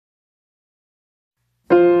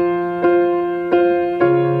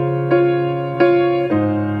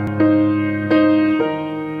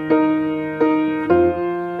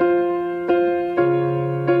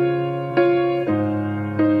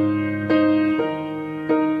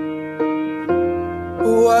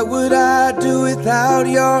What would I do without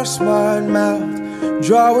your smart mouth?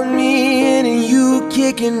 Drawing me in and you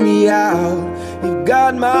kicking me out. You've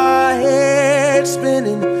got my head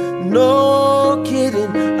spinning, no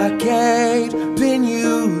kidding, I can't pin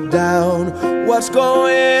you down. What's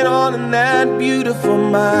going on in that beautiful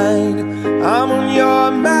mind? I'm on your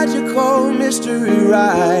magical mystery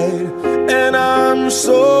ride, and I'm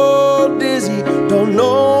so dizzy, don't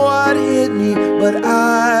know what hit me, but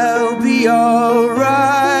I'll be alright.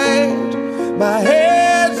 My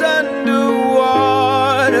head's underwater,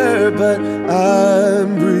 but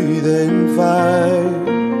I'm breathing fine.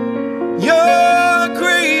 You're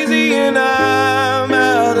crazy and I'm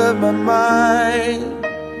out of my mind,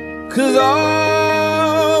 'cause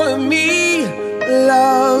all of me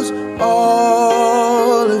loves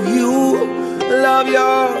all of you. Love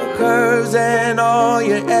your curves and all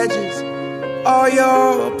your edges, all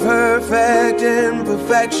your perfect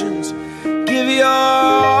imperfections. Give your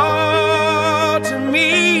all to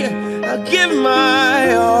me, I'll give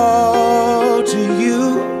my all to you.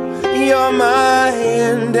 You're my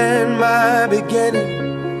end and my beginning.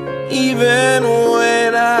 Even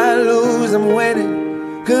when I lose, I'm winning,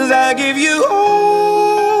 'cause I give you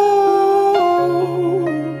all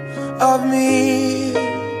of me,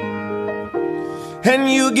 and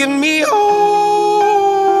you give me all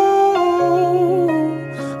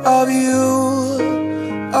of you.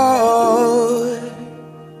 Oh,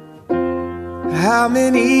 how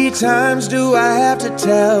many times do I have to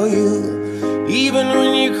tell you? Even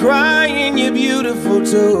when you're crying, you're beautiful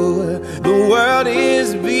too. The world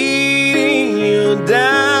is beating you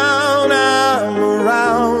down. I'm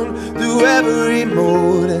around through every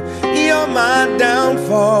mood. You're my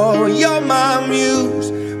downfall, you're my muse,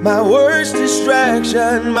 my worst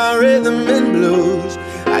distraction, my rhythm and blues.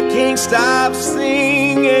 I can't stop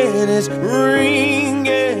singing, it's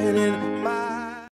ringing in